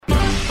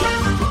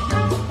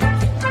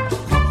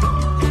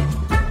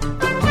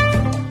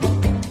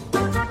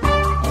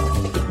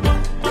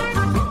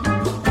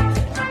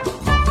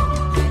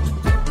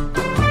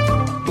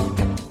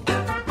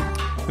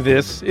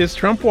This is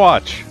Trump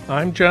Watch.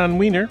 I'm John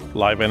Wiener,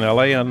 live in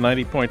LA on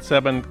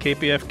 90.7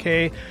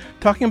 KPFK,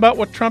 talking about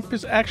what Trump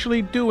is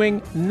actually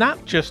doing,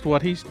 not just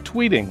what he's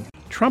tweeting.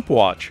 Trump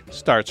Watch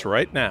starts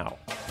right now.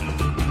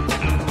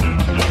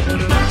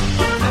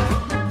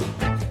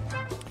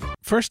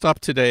 First up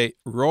today,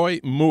 Roy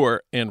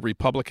Moore and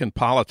Republican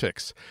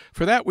politics.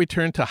 For that, we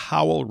turn to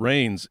Howell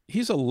Raines.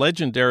 He's a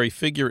legendary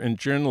figure in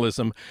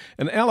journalism,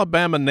 an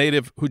Alabama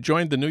native who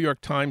joined the New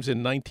York Times in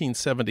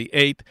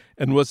 1978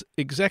 and was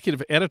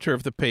executive editor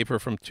of the paper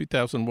from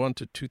 2001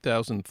 to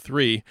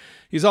 2003.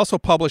 He's also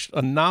published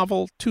a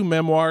novel, 2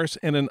 memoirs,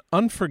 and an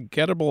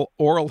unforgettable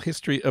oral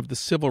history of the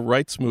civil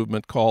rights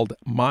movement called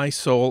My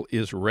Soul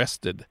is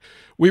Rested.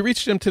 We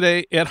reached him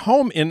today at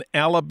home in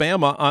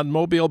Alabama on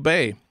Mobile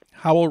Bay.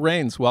 Howell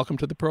Raines, welcome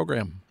to the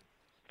program.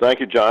 Thank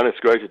you, John. It's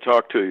great to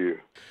talk to you.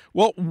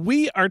 Well,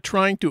 we are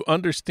trying to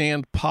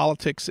understand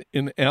politics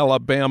in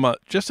Alabama.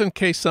 Just in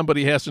case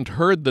somebody hasn't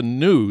heard the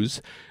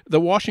news,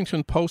 the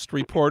Washington Post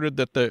reported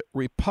that the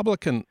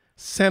Republican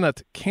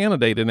Senate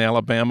candidate in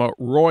Alabama,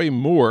 Roy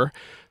Moore,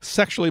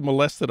 sexually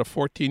molested a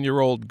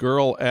 14-year-old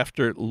girl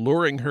after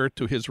luring her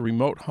to his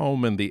remote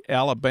home in the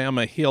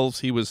Alabama hills.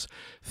 He was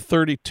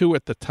 32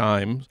 at the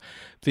time.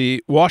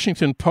 The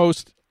Washington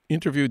Post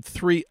interviewed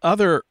 3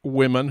 other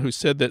women who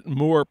said that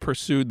Moore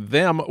pursued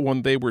them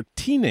when they were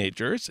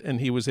teenagers,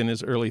 and he was in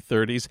his early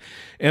 30s.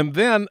 And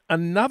then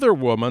another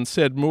woman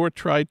said Moore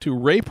tried to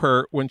rape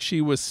her when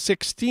she was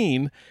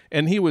 16,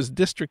 and he was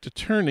district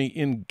attorney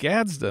in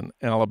Gadsden,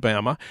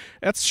 Alabama.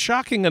 That's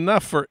shocking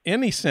enough for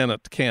any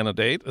Senate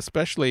candidate,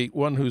 especially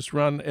one who's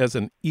run as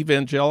an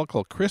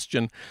evangelical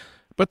Christian.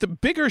 But the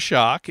bigger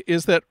shock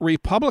is that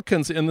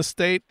Republicans in the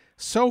state,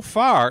 so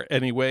far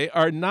anyway,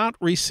 are not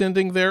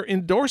rescinding their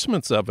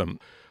endorsements of him.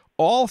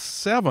 All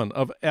 7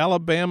 of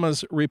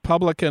Alabama's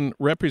Republican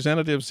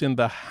representatives in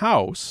the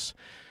House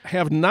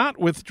have not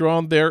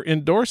withdrawn their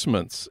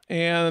endorsements,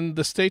 and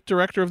the state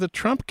director of the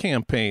Trump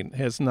campaign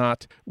has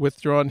not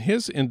withdrawn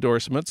his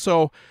endorsement.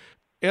 So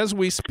as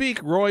we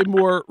speak, Roy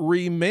Moore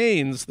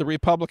remains the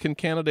Republican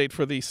candidate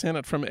for the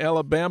Senate from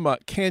Alabama.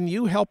 Can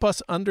you help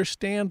us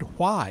understand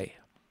why?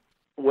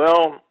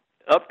 Well,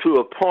 up to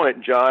a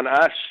point, John,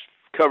 I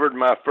covered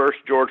my first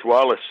George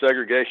Wallace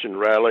segregation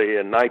rally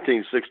in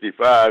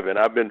 1965, and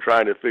I've been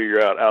trying to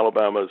figure out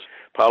Alabama's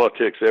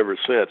politics ever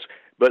since.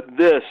 But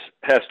this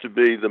has to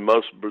be the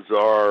most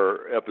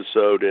bizarre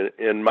episode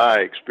in my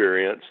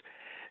experience,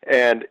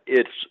 and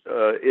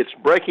it's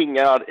breaking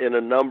out in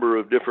a number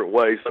of different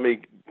ways. Let me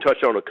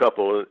touch on a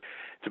couple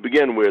to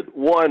begin with.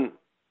 One,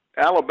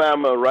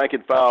 Alabama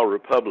rank-and-file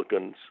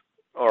Republicans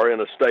are in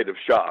a state of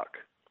shock.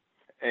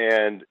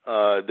 And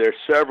there's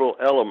several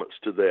elements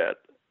to that.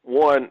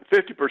 One,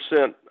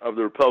 50% of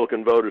the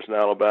Republican voters in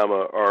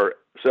Alabama are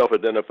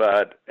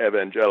self-identified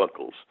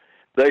evangelicals.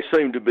 They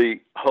seem to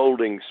be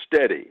holding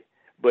steady.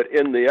 But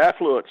in the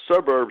affluent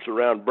suburbs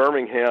around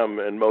Birmingham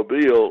and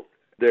Mobile,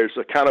 there's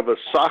a kind of a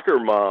soccer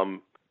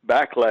mom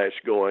backlash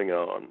going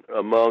on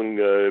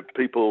among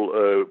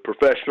people,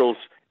 professionals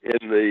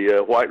in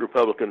the white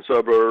Republican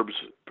suburbs,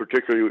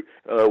 particularly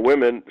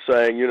women,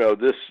 saying,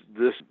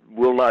 this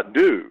will not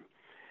do.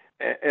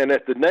 And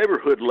at the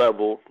neighborhood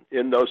level,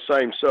 in those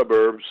same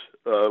suburbs,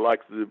 like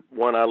the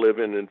one I live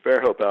in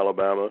Fairhope,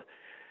 Alabama,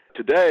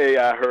 today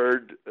I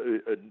heard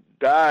a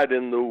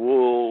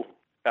dyed-in-the-wool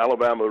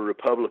Alabama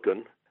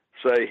Republican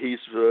say he's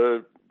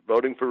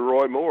voting for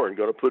Roy Moore and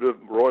going to put a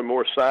Roy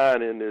Moore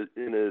sign in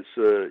his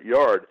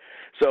yard.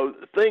 So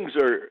things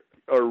are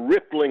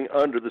rippling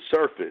under the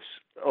surface.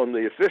 On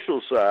the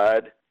official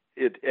side,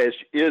 it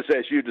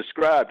as you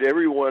described,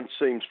 everyone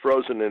seems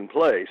frozen in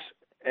place,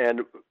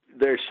 and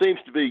there seems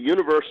to be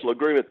universal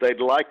agreement they'd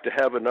like to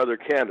have another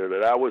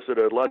candidate. I was at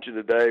a luncheon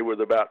today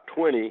with about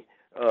 20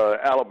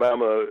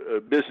 Alabama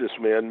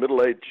businessmen,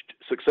 middle-aged,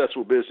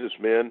 successful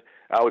businessmen.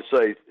 I would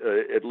say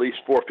at least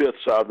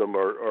 4/5 of them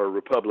are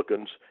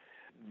Republicans.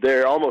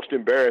 They're almost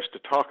embarrassed to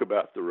talk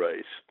about the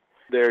race.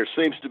 There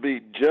seems to be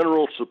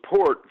general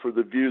support for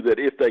the view that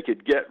if they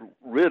could get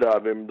rid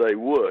of him, they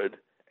would.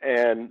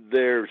 And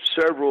there are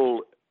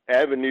several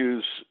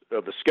avenues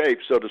of escape,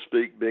 so to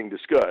speak, being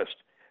discussed.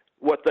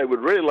 What they would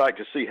really like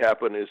to see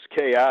happen is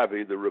Kay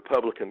Ivey, the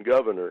Republican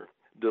governor,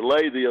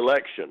 delay the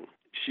election.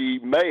 She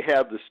may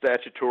have the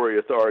statutory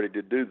authority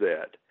to do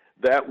that.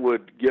 That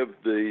would give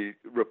the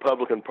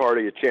Republican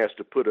Party a chance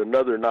to put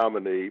another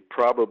nominee,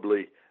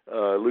 probably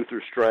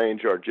Luther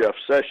Strange or Jeff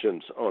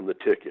Sessions, on the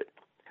ticket.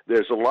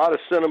 There's a lot of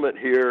sentiment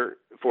here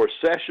for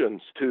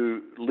Sessions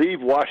to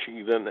leave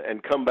Washington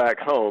and come back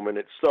home, and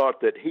it's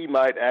thought that he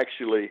might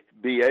actually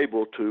be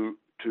able to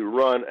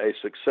run a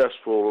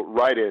successful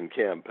write-in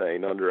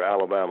campaign under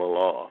Alabama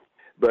law.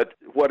 But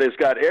what has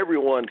got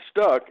everyone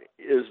stuck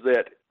is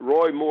that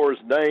Roy Moore's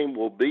name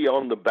will be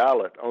on the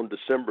ballot on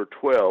December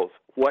 12th,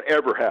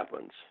 whatever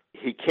happens.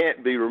 He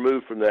can't be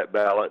removed from that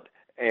ballot,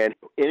 and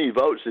any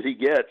votes that he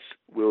gets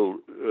will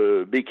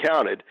be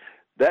counted.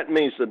 That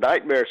means the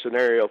nightmare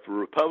scenario for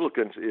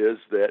Republicans is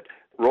that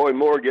Roy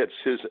Moore gets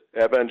his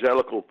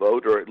evangelical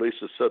vote, or at least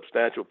a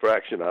substantial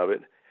fraction of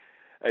it.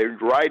 a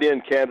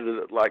write-in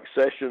candidate like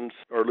Sessions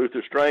or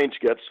Luther Strange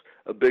gets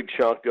a big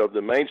chunk of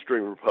the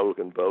mainstream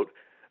Republican vote,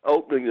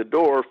 opening the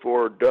door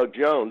for Doug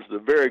Jones, the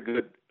very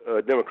good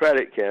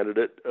Democratic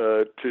candidate,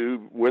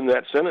 to win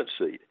that Senate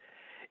seat.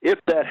 If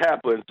that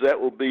happens,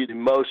 that will be the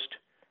most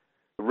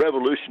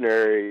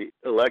revolutionary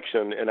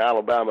election in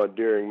Alabama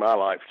during my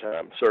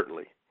lifetime,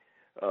 certainly,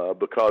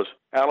 because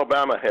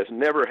Alabama has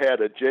never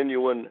had a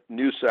genuine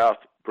New South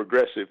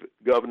progressive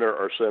governor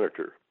or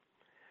senator,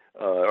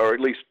 or at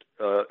least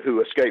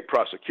who escaped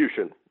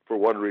prosecution for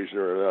one reason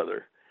or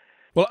another.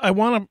 Well, I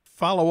want to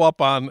follow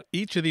up on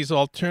each of these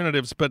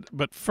alternatives,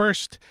 but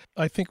first,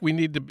 I think we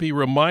need to be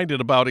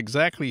reminded about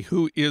exactly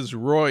who is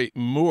Roy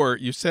Moore.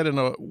 You said in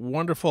a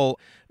wonderful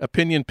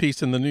opinion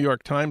piece in the New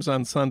York Times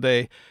on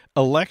Sunday,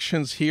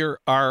 elections here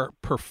are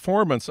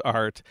performance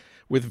art,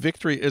 with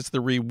victory as the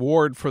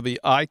reward for the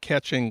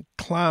eye-catching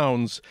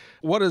clowns.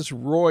 What is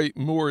Roy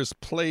Moore's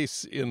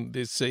place in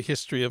this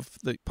history of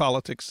the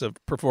politics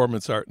of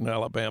performance art in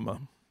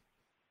Alabama?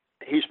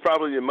 He's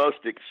probably the most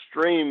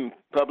extreme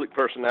public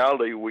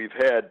personality we've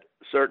had,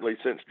 certainly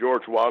since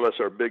George Wallace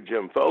or Big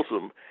Jim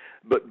Folsom,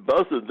 but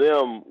both of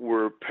them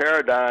were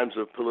paradigms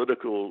of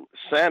political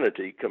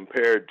sanity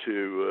compared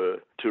to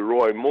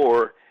Roy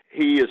Moore.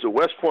 He is a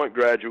West Point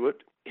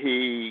graduate.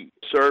 He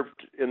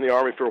served in the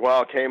Army for a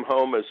while, came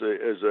home as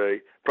a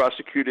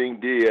prosecuting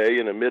DA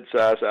in a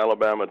mid-sized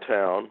Alabama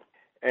town,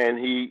 and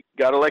he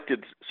got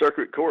elected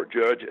circuit court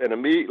judge and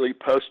immediately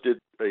posted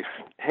a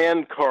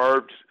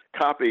hand-carved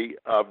copy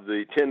of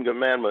the Ten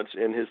Commandments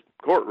in his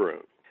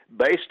courtroom.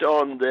 Based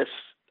on this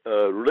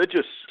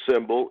religious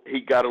symbol, he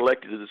got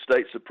elected to the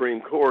state Supreme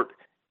Court.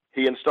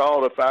 He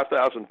installed a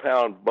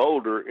 5,000-pound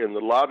boulder in the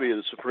lobby of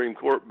the Supreme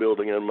Court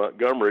building in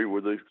Montgomery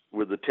with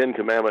the Ten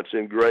Commandments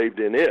engraved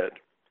in it.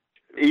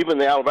 Even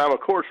the Alabama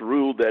courts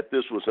ruled that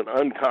this was an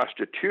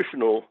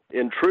unconstitutional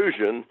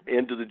intrusion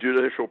into the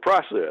judicial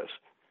process.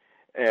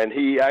 And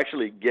he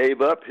actually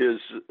gave up his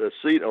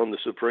seat on the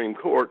Supreme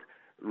Court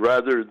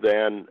rather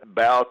than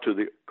bow to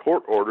the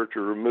court order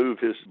to remove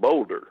his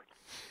boulder.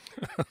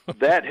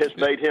 That has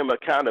made him a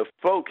kind of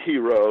folk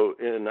hero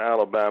in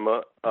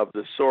Alabama of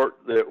the sort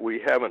that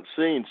we haven't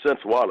seen since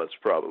Wallace,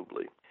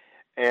 probably.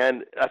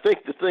 And I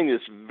think the thing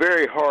that's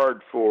very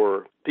hard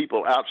for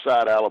people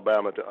outside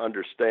Alabama to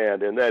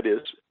understand, and that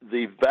is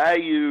the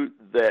value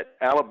that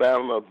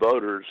Alabama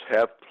voters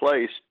have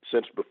placed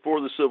since before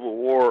the Civil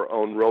War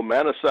on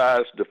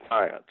romanticized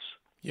defiance.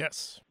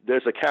 Yes.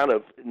 There's a kind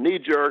of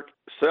knee-jerk,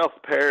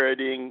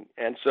 self-parroting,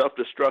 and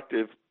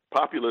self-destructive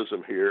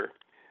populism here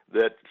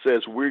that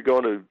says we're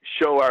going to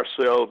show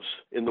ourselves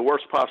in the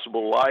worst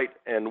possible light,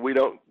 and we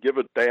don't give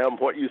a damn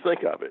what you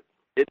think of it.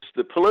 It's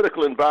the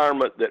political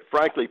environment that,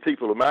 frankly,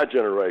 people of my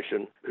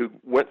generation who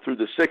went through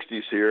the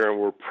 60s here and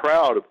were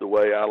proud of the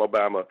way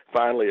Alabama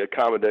finally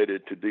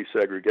accommodated to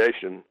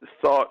desegregation,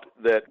 thought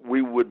that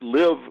we would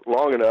live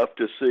long enough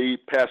to see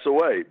pass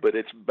away, but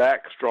it's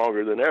back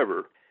stronger than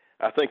ever.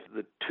 I think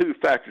the two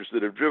factors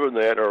that have driven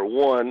that are,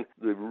 one,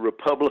 the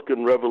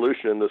Republican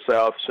Revolution in the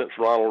South since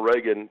Ronald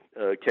Reagan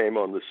came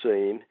on the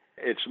scene.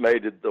 It's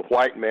made it the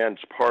white man's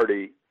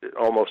party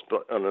almost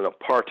an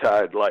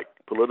apartheid-like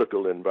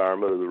political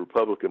environment of the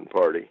Republican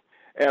Party.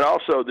 And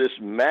also this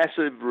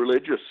massive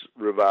religious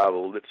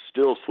revival that's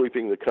still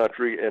sweeping the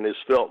country and is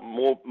felt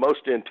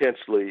most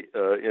intensely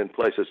in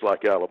places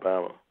like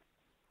Alabama.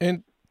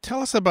 And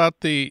tell us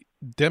about the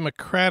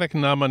Democratic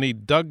nominee,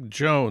 Doug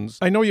Jones.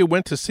 I know you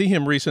went to see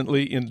him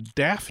recently in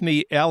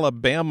Daphne,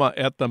 Alabama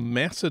at the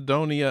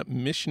Macedonia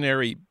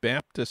Missionary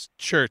Baptist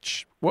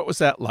Church. What was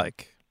that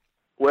like?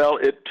 Well,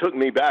 it took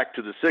me back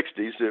to the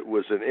 60s. It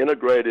was an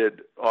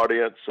integrated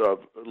audience of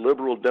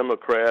liberal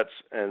Democrats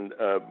and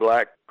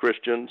black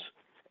Christians.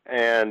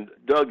 And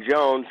Doug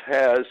Jones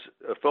has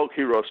a folk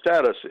hero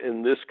status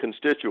in this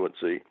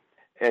constituency.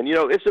 And, you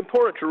know, it's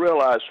important to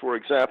realize, for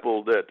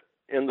example, that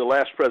in the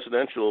last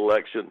presidential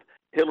election,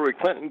 Hillary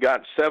Clinton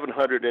got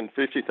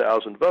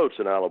 750,000 votes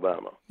in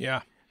Alabama.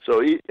 Yeah.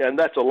 So, and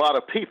that's a lot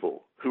of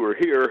people who are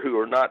here who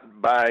are not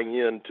buying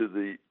into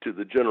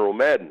the general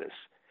madness.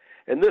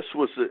 And this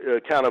was a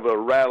kind of a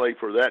rally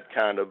for that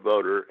kind of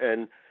voter.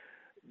 And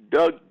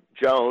Doug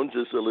Jones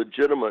is a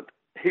legitimate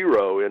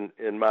hero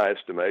in my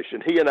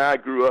estimation. He and I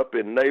grew up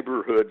in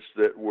neighborhoods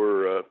that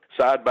were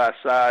side by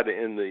side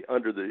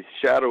under the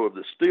shadow of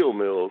the steel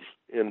mills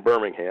in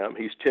Birmingham.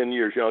 He's 10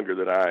 years younger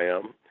than I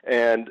am.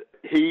 And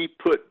he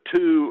put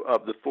two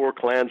of the four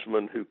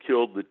Klansmen who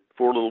killed the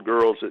four little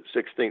girls at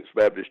 16th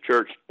Baptist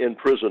Church in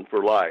prison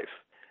for life.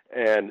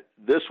 And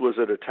this was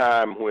at a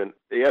time when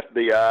the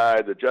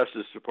FBI, the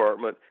Justice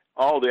Department,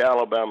 all the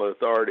Alabama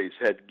authorities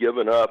had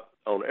given up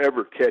on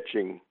ever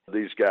catching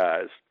these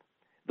guys.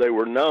 They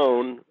were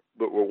known,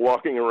 but were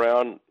walking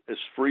around as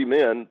free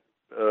men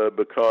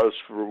because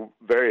for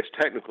various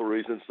technical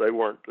reasons they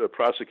weren't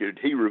prosecuted.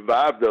 He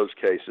revived those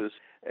cases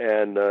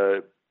and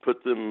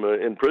put them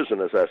in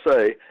prison, as I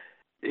say.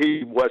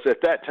 He was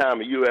at that time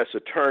a U.S.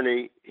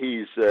 attorney.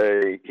 He's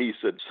a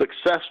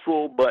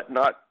successful but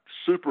not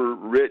super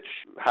rich,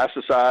 high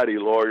society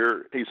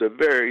lawyer. He's a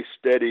very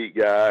steady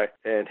guy,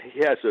 and he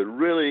has a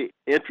really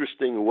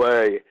interesting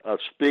way of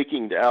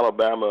speaking to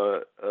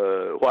Alabama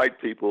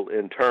white people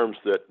in terms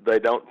that they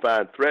don't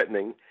find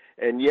threatening,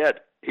 and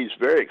yet he's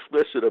very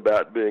explicit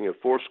about being a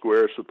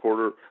foursquare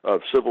supporter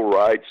of civil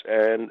rights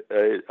and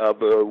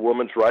of a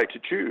woman's right to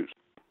choose.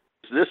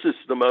 This is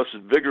the most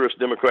vigorous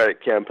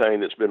Democratic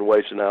campaign that's been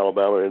waged in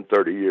Alabama in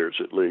 30 years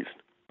at least.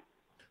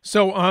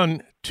 So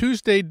on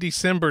Tuesday,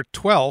 December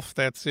 12th,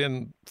 that's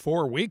in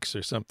 4 weeks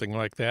or something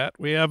like that,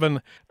 we have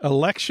an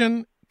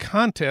election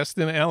contest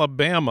in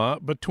Alabama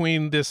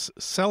between this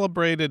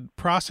celebrated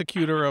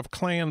prosecutor of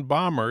Klan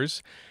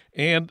bombers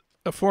and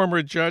a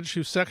former judge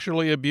who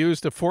sexually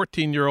abused a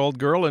 14-year-old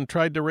girl and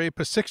tried to rape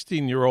a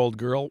 16-year-old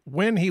girl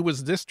when he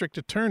was district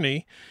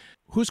attorney.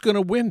 Who's going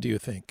to win, do you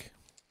think?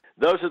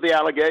 Those are the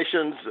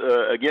allegations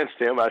against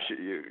him.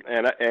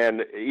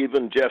 And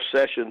even Jeff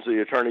Sessions,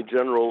 the Attorney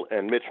General,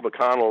 and Mitch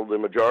McConnell, the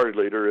majority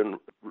leader in the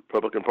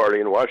Republican Party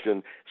in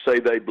Washington, say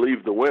they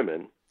believe the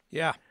women.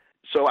 Yeah.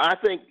 So I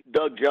think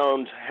Doug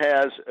Jones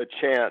has a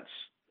chance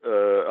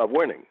of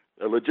winning,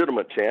 a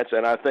legitimate chance,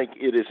 and I think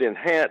it is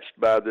enhanced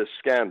by this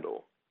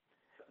scandal.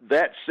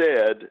 That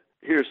said,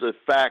 here's the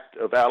fact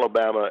of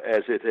Alabama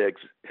as it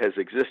has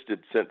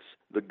existed since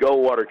the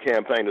Goldwater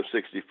campaign of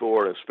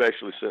 '64, and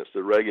especially since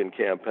the Reagan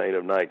campaign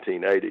of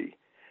 1980.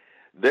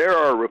 There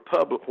are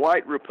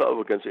white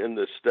Republicans in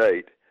this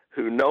state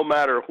who, no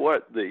matter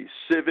what the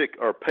civic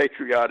or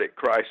patriotic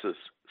crisis,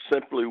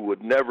 simply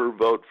would never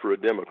vote for a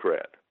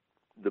Democrat.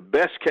 The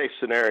best case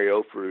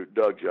scenario for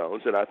Doug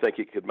Jones, and I think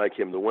it could make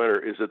him the winner,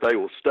 is that they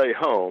will stay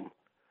home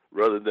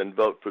rather than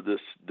vote for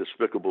this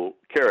despicable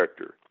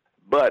character.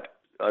 But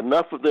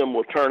enough of them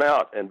will turn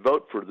out and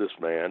vote for this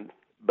man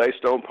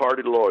based on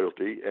party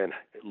loyalty and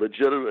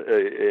legitimate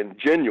and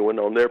genuine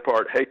on their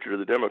part hatred of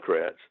the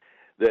Democrats,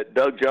 that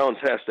Doug Jones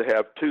has to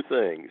have two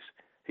things.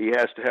 He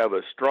has to have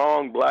a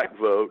strong black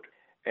vote,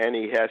 and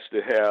he has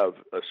to have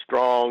a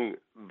strong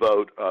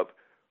vote of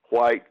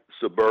white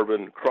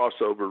suburban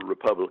crossover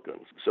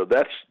Republicans. So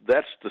that's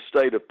the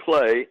state of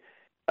play.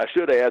 I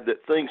should add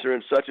that things are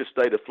in such a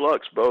state of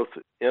flux, both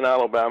in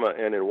Alabama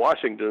and in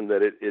Washington,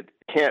 that it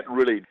can't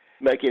really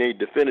make any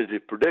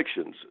definitive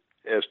predictions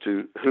as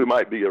to who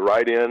might be a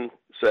write-in,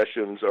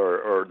 Sessions,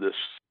 or this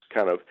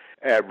kind of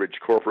average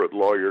corporate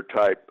lawyer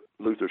type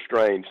Luther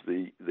Strange,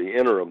 the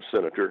interim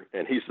senator,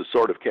 and he's the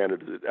sort of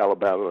candidate that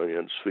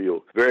Alabamians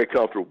feel very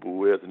comfortable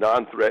with,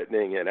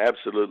 non-threatening, and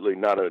absolutely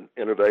not an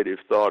innovative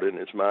thought in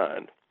his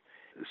mind.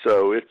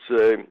 So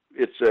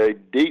it's a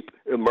deep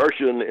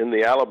immersion in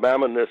the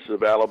Alabama-ness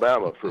of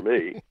Alabama for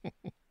me.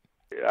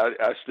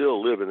 I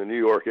still live in the New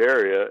York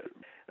area.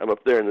 I'm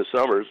up there in the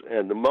summers,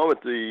 and the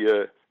moment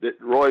that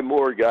Roy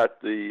Moore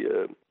got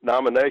the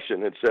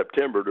nomination in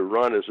September to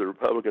run as a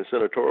Republican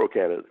senatorial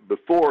candidate,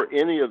 before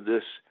any of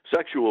this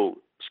sexual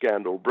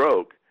scandal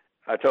broke,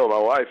 I told my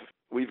wife,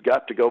 we've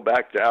got to go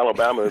back to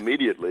Alabama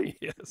immediately.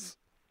 Yes.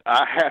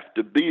 I have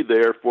to be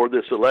there for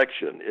this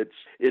election.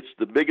 It's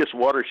the biggest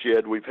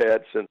watershed we've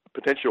had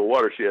potential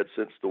watershed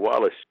since the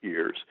Wallace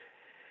years.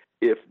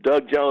 If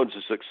Doug Jones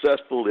is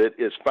successful, it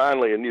is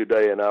finally a new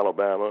day in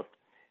Alabama.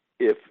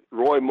 If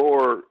Roy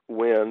Moore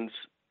wins,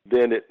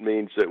 then it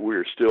means that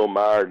we're still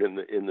mired in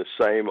the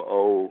same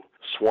old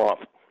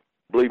swamp.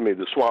 Believe me,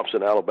 the swamps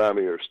in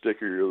Alabama are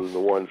stickier than the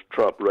ones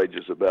Trump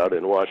rages about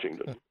in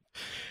Washington.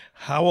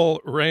 Howell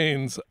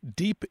Raines,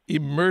 deep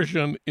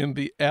immersion in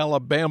the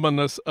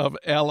Alabama-ness of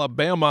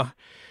Alabama.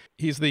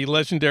 He's the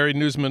legendary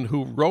newsman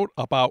who wrote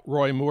about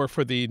Roy Moore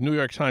for the New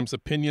York Times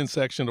opinion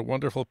section, a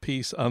wonderful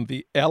piece on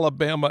the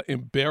Alabama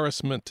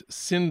embarrassment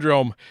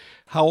syndrome.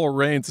 Howell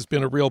Raines, it's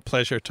been a real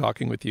pleasure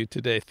talking with you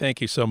today.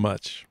 Thank you so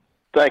much.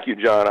 Thank you,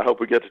 John. I hope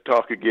we get to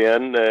talk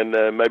again, and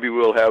maybe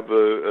we'll have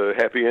a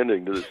happy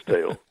ending to this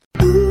tale.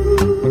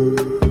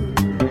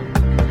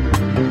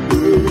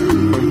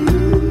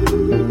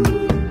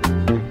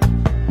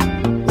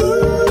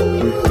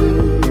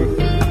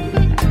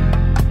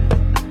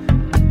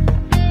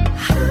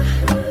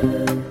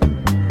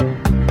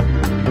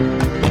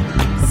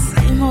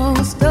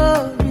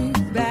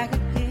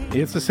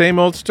 It's the same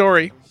old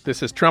story.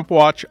 This is Trump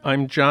Watch.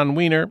 I'm John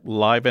Wiener,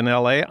 live in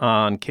L.A.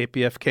 on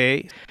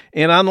KPFK,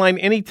 and online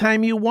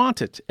anytime you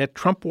want it at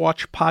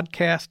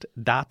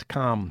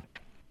TrumpWatchPodcast.com.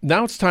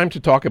 Now it's time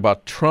to talk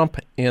about Trump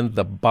and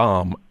the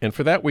bomb, and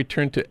for that we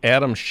turn to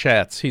Adam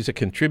Schatz. He's a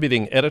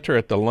contributing editor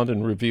at the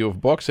London Review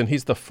of Books, and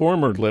he's the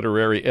former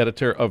literary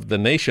editor of The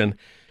Nation.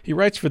 He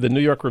writes for the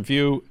New York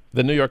Review,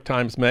 the New York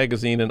Times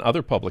Magazine, and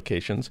other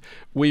publications.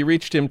 We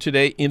reached him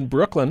today in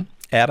Brooklyn.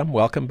 Adam,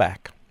 welcome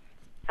back.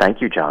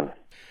 Thank you, John.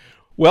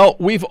 Well,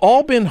 we've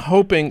all been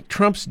hoping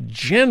Trump's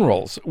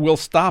generals will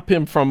stop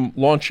him from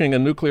launching a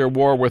nuclear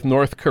war with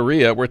North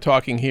Korea. We're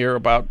talking here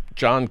about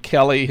John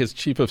Kelly, his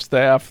chief of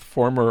staff,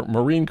 former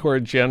Marine Corps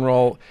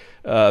general,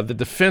 the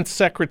defense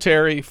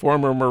secretary,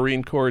 former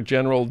Marine Corps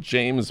General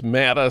James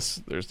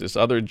Mattis. There's this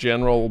other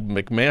general,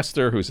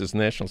 McMaster, who's his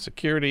national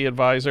security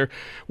advisor.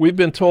 We've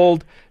been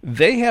told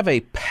they have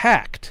a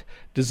pact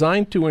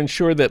designed to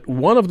ensure that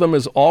one of them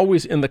is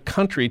always in the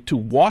country to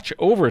watch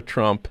over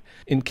Trump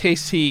in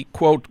case he,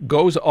 quote,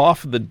 goes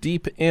off the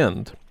deep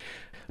end.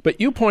 But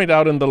you point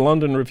out in the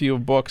London Review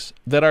of Books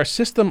that our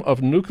system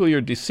of nuclear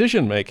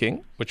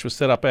decision-making, which was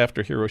set up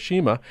after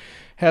Hiroshima,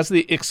 has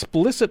the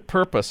explicit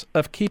purpose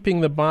of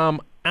keeping the bomb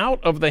out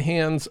of the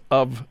hands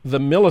of the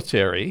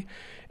military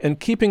and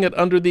keeping it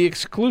under the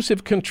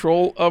exclusive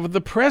control of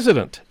the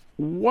president.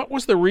 What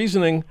was the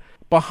reasoning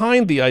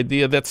behind the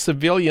idea that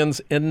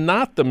civilians and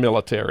not the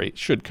military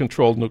should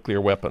control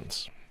nuclear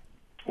weapons?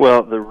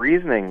 Well, the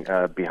reasoning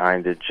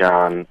behind it,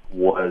 John,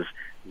 was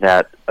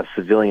that a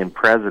civilian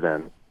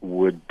president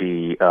would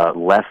be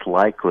less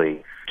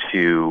likely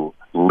to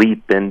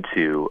leap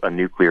into a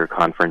nuclear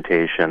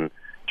confrontation.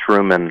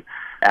 Truman,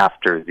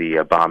 after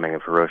the bombing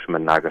of Hiroshima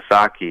and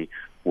Nagasaki,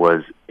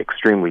 was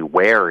extremely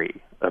wary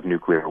of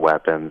nuclear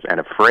weapons and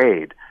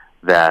afraid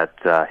that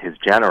his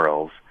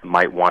generals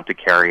might want to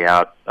carry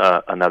out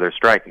another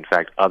strike. In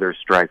fact, other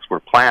strikes were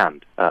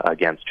planned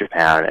against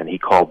Japan, and he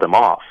called them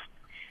off.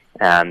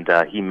 And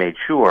he made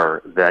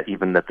sure that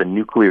even that the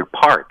nuclear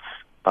parts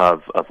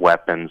of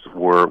weapons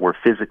were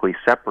physically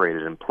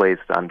separated and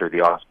placed under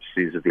the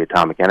auspices of the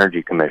Atomic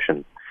Energy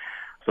Commission.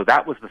 So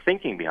that was the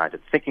thinking behind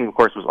it. Thinking, of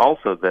course, was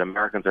also that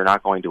Americans are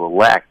not going to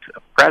elect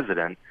a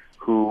president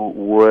who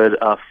would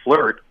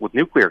flirt with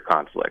nuclear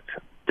conflict.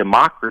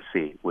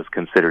 Democracy was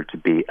considered to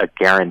be a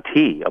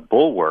guarantee, a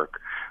bulwark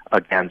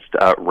against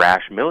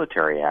rash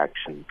military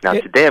action. Now,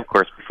 today, of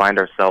course, we find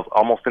ourselves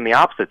almost in the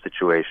opposite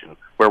situation,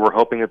 where we're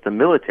hoping that the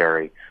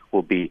military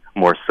will be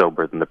more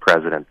sober than the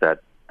president that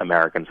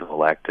Americans have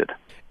elected.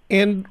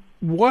 And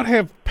what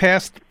have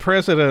past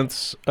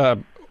presidents,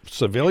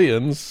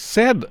 civilians,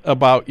 said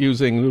about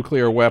using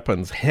nuclear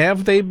weapons?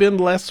 Have they been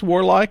less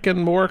warlike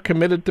and more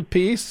committed to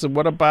peace?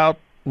 What about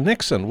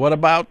Nixon? What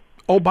about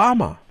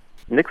Obama?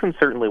 Nixon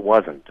certainly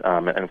wasn't.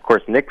 And of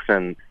course,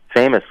 Nixon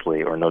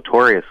famously or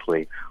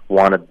notoriously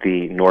wanted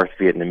the North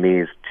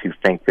Vietnamese to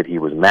think that he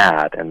was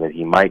mad and that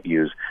he might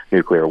use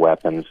nuclear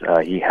weapons.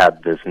 He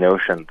had this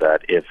notion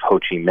that if Ho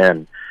Chi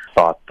Minh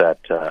thought that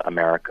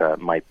America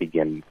might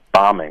begin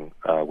bombing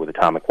with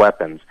atomic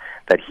weapons,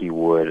 that he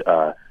would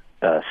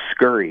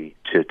scurry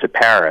to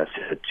Paris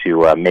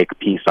to make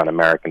peace on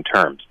American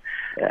terms.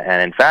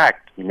 And in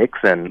fact,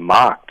 Nixon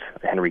mocked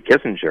Henry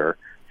Kissinger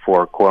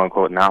for,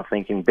 quote-unquote, not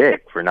thinking big,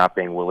 for not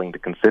being willing to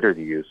consider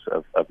the use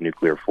of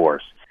nuclear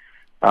force.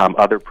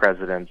 Other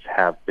presidents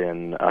have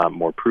been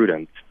more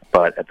prudent,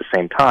 but at the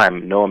same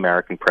time, no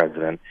American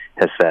president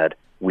has said,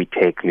 we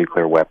take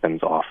nuclear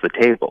weapons off the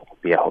table.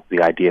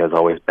 The idea has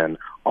always been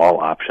all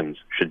options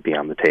should be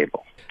on the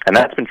table. And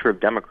that's been true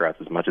of Democrats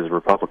as much as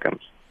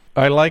Republicans.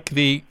 I like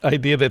the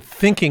idea that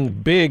thinking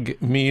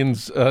big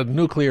means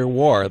nuclear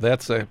war.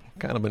 That's a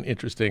kind of an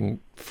interesting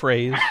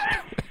phrase.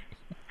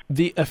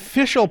 The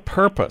official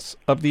purpose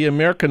of the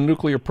American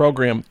nuclear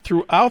program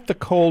throughout the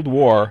Cold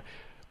War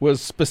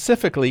was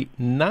specifically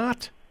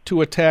not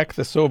to attack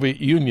the Soviet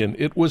Union.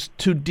 It was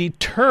to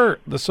deter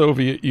the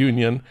Soviet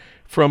Union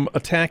from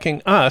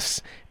attacking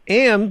us.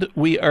 And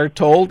we are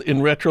told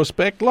in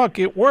retrospect, look,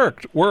 it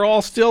worked. We're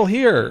all still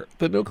here.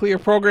 The nuclear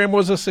program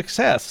was a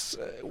success.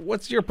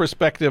 What's your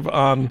perspective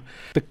on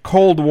the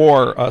Cold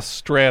War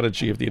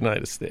strategy of the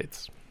United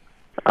States?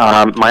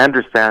 My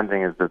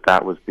understanding is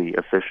that was the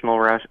official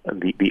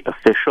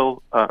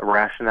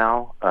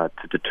rationale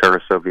to deter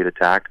a Soviet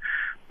attack,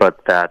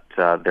 but that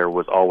there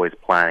was always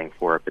planning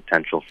for a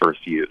potential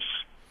first use,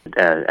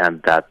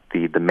 and that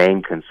the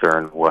main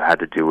concern had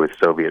to do with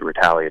Soviet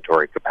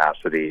retaliatory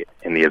capacity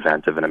in the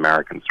event of an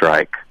American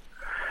strike.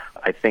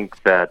 I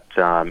think that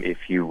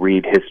if you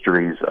read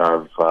histories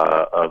of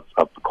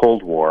the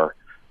Cold War,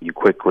 you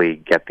quickly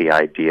get the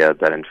idea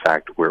that, in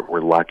fact, we're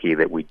lucky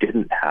that we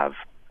didn't have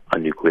a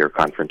nuclear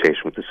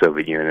confrontation with the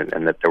Soviet Union,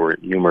 and that there were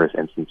numerous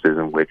instances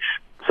in which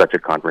such a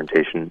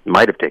confrontation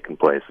might have taken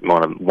place.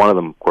 One of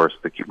them, of course,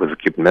 was the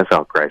Cuban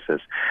Missile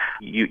Crisis.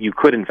 You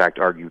could, in fact,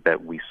 argue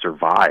that we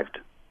survived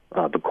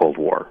the Cold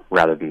War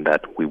rather than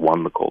that we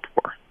won the Cold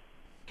War.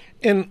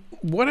 And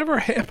whatever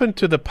happened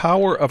to the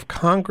power of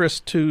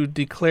Congress to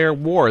declare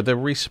war, the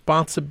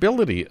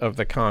responsibility of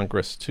the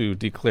Congress to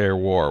declare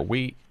war?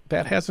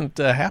 That hasn't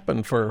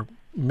happened for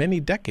many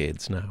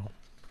decades now.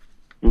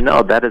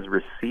 No, that has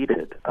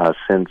receded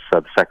since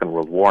the Second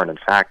World War, and in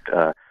fact,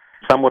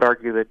 some would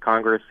argue that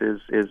Congress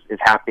is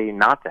happy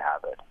not to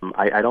have it.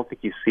 I don't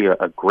think you see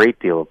a great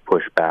deal of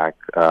pushback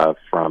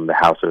from the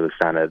House or the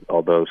Senate,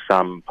 although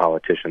some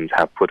politicians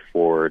have put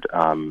forward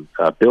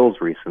bills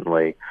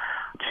recently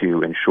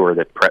to ensure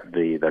that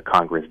the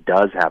Congress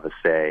does have a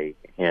say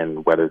in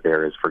whether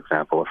there is, for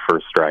example, a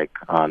first strike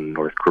on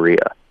North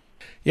Korea.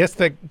 Yes,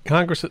 the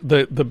Congress,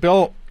 the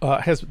bill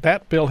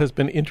has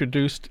been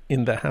introduced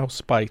in the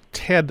House by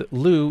Ted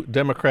Lieu,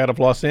 Democrat of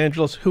Los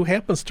Angeles, who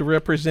happens to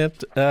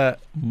represent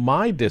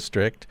my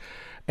district,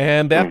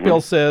 and that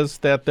bill says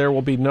that there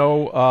will be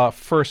no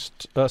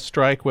first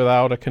strike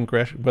without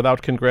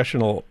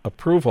congressional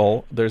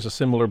approval. There's a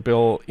similar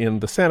bill in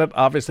the Senate.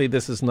 Obviously,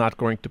 this is not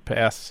going to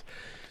pass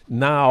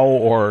now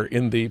or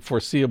in the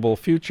foreseeable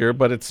future,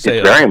 but it's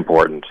very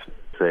important.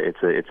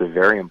 It's a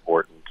very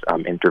important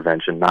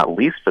intervention, not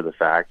least for the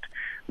fact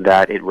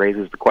that it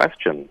raises the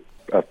question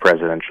of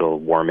presidential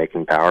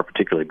war-making power,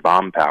 particularly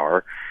bomb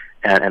power,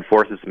 and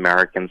forces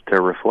Americans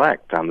to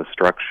reflect on the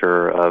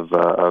structure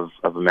of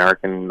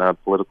American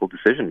political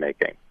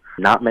decision-making.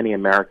 Not many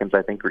Americans,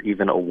 I think, are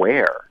even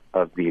aware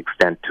of the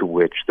extent to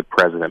which the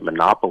president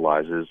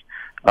monopolizes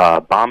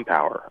bomb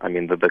power. I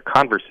mean, the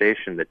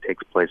conversation that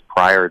takes place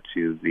prior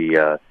to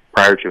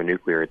a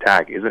nuclear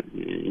attack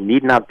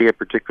need not be a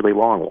particularly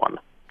long one.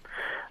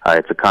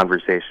 It's a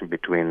conversation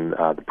between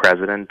the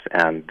president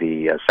and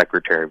the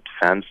Secretary of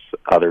Defense,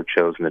 other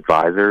chosen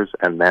advisors,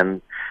 and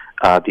then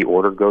the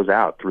order goes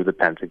out through the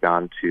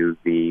Pentagon to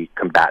the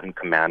combatant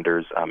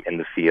commanders in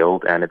the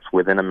field, and it's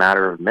within a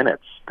matter of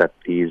minutes that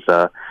these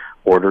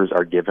orders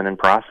are given and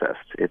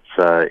processed. It's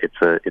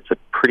a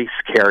pretty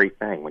scary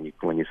thing when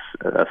you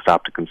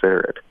stop to consider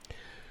it.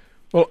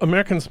 Well,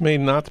 Americans may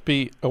not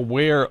be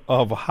aware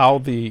of how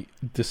the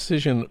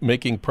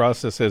decision-making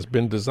process has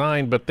been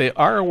designed, but they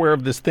are aware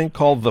of this thing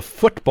called the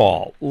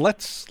football.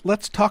 Let's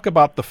talk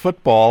about the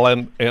football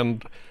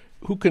and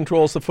who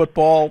controls the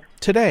football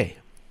today.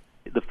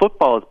 The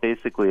football is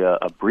basically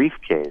a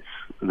briefcase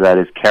that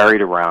is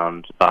carried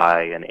around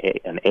by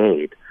an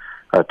aide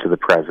to the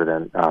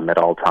president at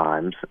all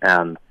times,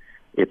 and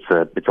it's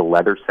a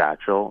leather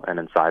satchel, and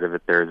inside of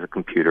it there is a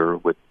computer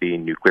with the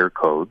nuclear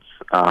codes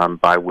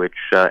by which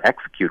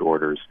execute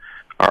orders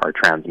are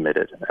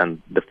transmitted.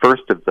 And the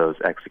first of those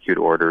execute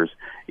orders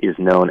is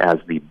known as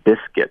the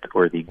biscuit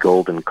or the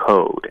golden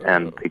code,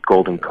 and the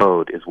golden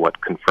code is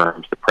what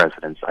confirms the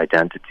president's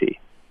identity.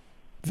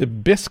 The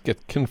biscuit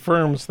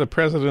confirms the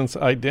president's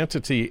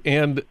identity,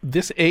 and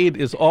this aide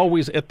is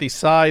always at the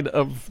side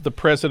of the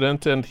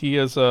president, and he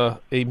is a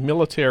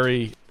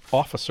military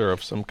officer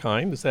of some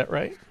kind. Is that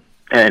right?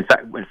 And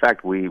in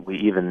fact, we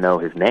even know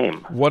his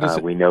name. What is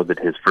it? We know that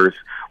his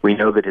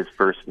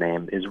first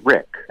name is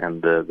Rick,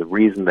 and the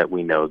reason that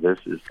we know this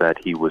is that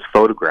he was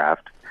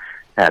photographed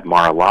at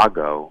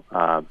Mar-a-Lago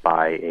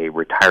by a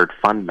retired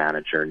fund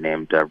manager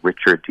named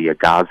Richard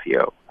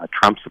Diagazio, a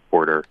Trump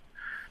supporter,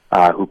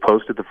 who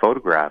posted the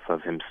photograph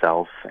of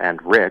himself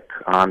and Rick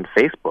on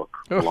Facebook,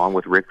 along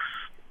with Rick's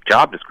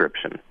job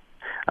description.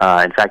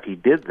 In fact, he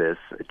did this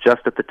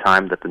just at the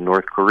time that the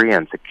North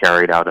Koreans had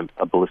carried out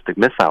a ballistic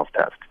missiles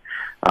test,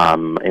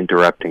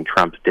 interrupting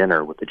Trump's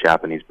dinner with the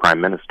Japanese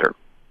Prime Minister.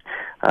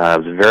 It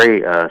was a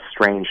very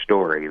strange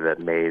story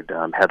that made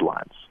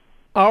headlines.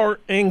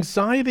 Our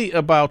anxiety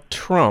about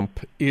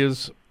Trump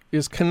is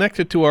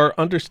connected to our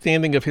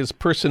understanding of his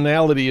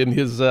personality and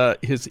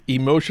his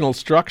emotional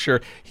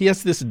structure. He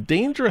has this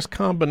dangerous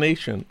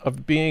combination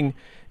of being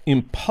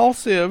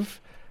impulsive,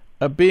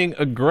 being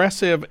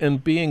aggressive,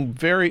 and being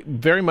very,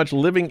 very much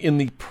living in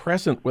the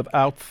present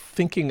without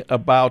thinking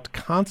about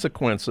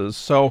consequences.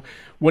 So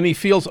when he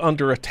feels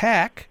under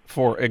attack,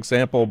 for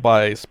example,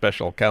 by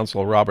Special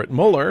Counsel Robert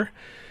Mueller,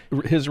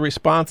 his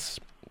response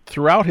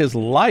throughout his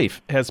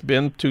life has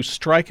been to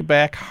strike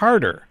back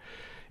harder.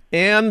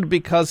 And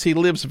because he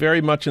lives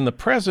very much in the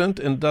present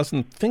and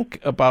doesn't think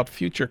about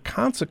future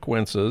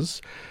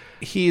consequences,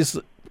 he's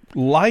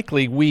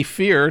likely, we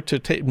fear,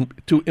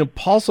 to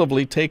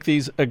impulsively take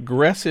these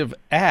aggressive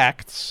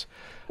acts,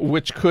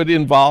 which could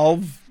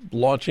involve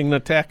launching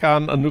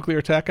a nuclear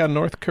attack on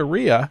North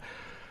Korea.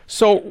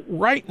 So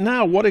right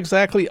now, what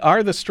exactly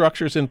are the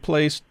structures in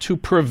place to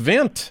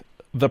prevent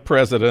the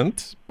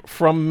president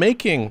from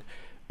making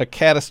a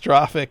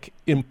catastrophic,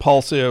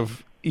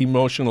 impulsive,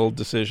 emotional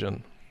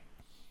decision?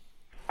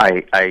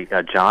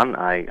 John,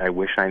 I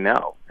wish I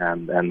know,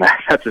 and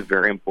that's a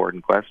very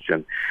important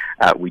question.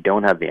 We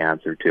don't have the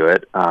answer to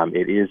it.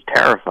 It is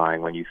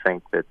terrifying when you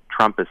think that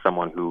Trump is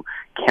someone who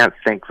can't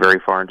think very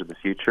far into the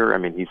future. I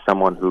mean, he's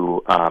someone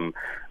who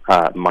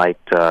might,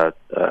 out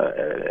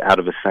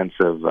of a sense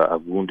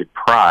of wounded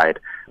pride,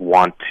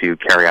 want to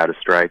carry out a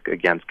strike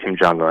against Kim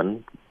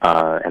Jong-un,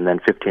 and then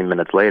 15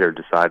 minutes later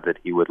decide that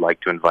he would like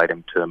to invite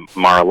him to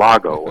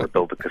Mar-a-Lago or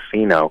build a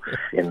casino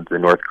in the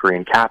North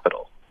Korean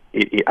capital.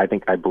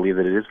 I believe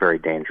that it is very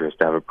dangerous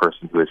to have a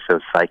person who is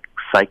so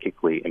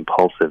psychically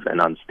impulsive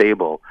and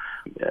unstable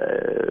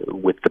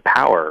with the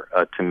power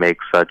to make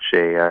such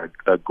a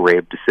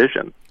grave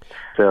decision.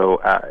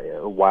 So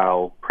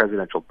while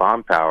presidential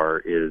bomb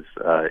power is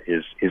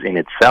in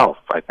itself,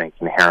 I think,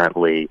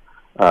 inherently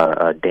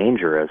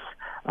dangerous,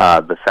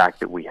 the fact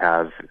that we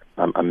have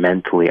a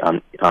mentally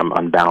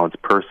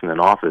unbalanced person in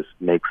office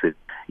makes it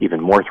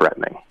even more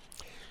threatening.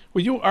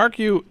 Well, you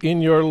argue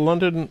in your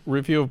London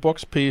Review of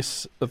Books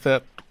piece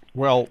that,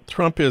 well,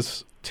 Trump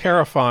is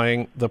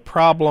terrifying. The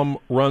problem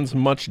runs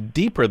much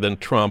deeper than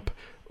Trump.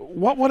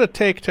 What would it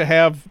take to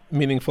have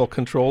meaningful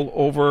control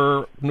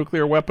over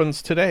nuclear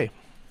weapons today?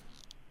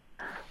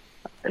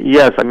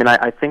 Yes, I mean,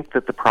 I think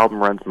that the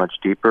problem runs much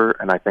deeper,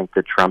 and I think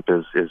that Trump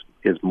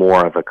is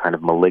more of a kind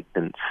of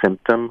malignant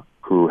symptom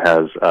who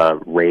has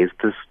raised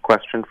this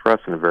question for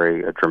us in a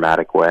very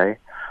dramatic way.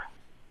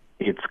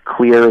 It's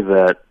clear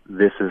that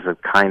this is a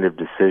kind of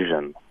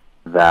decision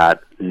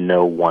that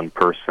no one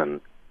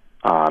person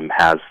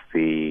has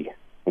the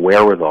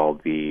wherewithal,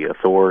 the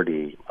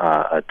authority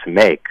to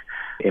make.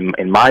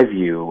 In my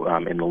view,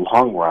 in the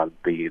long run,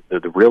 the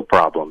real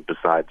problem,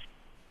 besides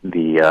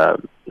the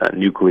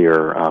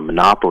nuclear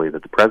monopoly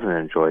that the president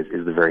enjoys,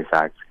 is the very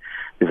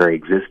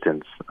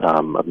existence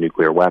of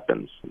nuclear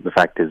weapons. The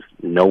fact is,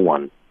 no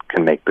one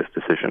can make this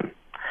decision.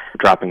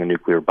 Dropping a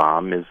nuclear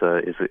bomb is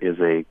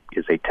a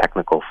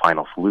technical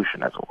final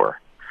solution, as it were.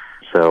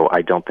 So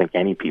I don't think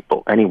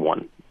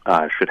anyone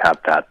should have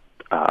that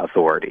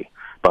authority.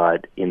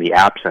 But in the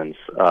absence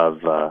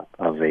of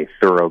a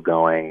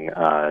thoroughgoing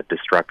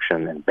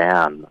destruction and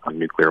ban on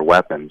nuclear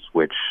weapons,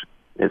 which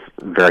is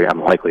very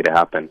unlikely to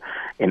happen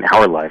in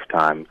our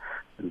lifetime,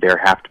 there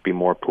have to be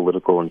more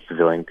political and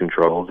civilian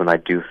controls, and I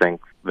do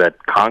think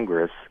that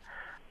Congress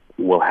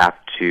will have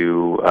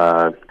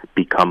to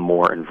become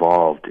more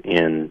involved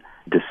in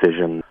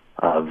decisions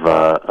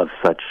of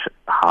such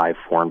high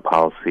foreign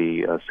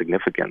policy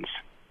significance.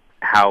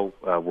 How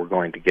we're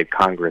going to get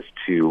Congress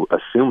to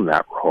assume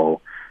that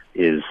role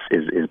is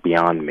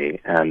beyond me.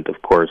 And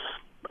of course,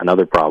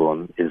 another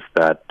problem is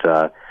that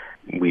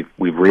we've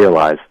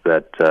realized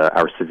that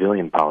our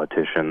civilian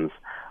politicians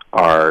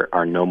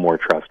are no more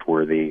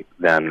trustworthy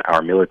than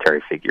our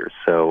military figures.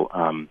 So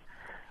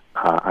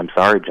I'm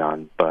sorry,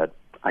 John, but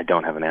I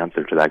don't have an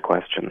answer to that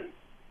question.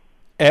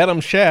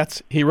 Adam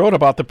Schatz, he wrote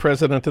about the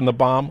president and the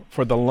bomb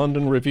for the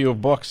London Review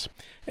of Books.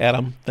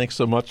 Adam, thanks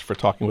so much for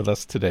talking with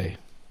us today.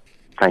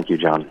 Thank you,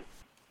 John.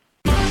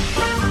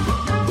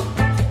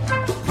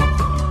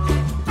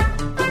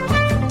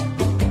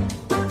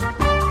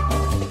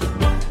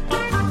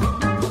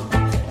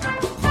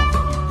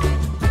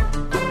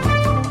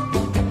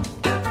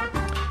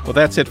 Well,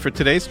 that's it for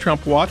today's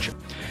Trump Watch.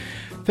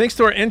 Thanks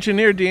to our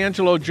engineer,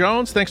 D'Angelo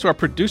Jones. Thanks to our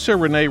producer,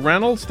 Renee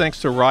Reynolds. Thanks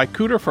to Ry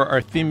Cooter for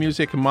our theme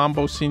music,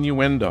 Mambo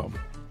Sinuendo.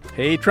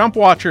 Hey, Trump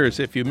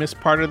Watchers, if you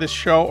missed part of this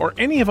show or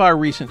any of our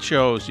recent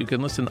shows, you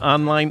can listen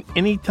online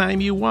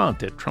anytime you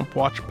want at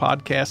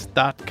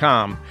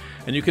TrumpWatchPodcast.com.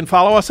 And you can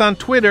follow us on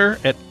Twitter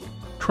at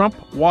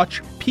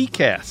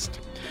TrumpWatchPcast.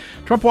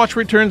 Trump Watch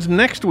returns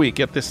next week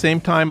at the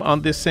same time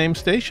on this same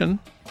station.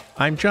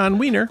 I'm John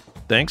Wiener.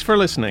 Thanks for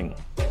listening.